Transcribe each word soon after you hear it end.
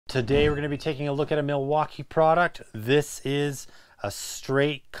Today we're going to be taking a look at a Milwaukee product. This is a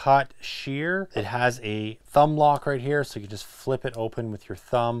straight cut shear. It has a thumb lock right here, so you can just flip it open with your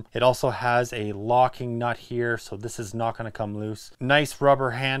thumb. It also has a locking nut here, so this is not going to come loose. Nice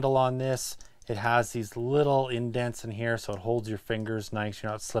rubber handle on this. It has these little indents in here, so it holds your fingers nice.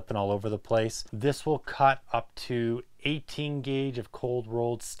 You're not slipping all over the place. This will cut up to 18 gauge of cold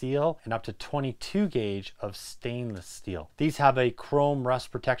rolled steel and up to 22 gauge of stainless steel. These have a chrome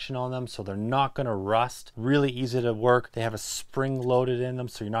rust protection on them, so they're not going to rust. Really easy to work. They have a spring loaded in them,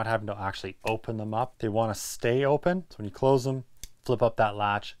 so you're not having to actually open them up. They want to stay open, so when you close them, flip up that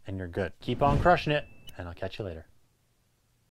latch and you're good. Keep on crushing it, and I'll catch you later.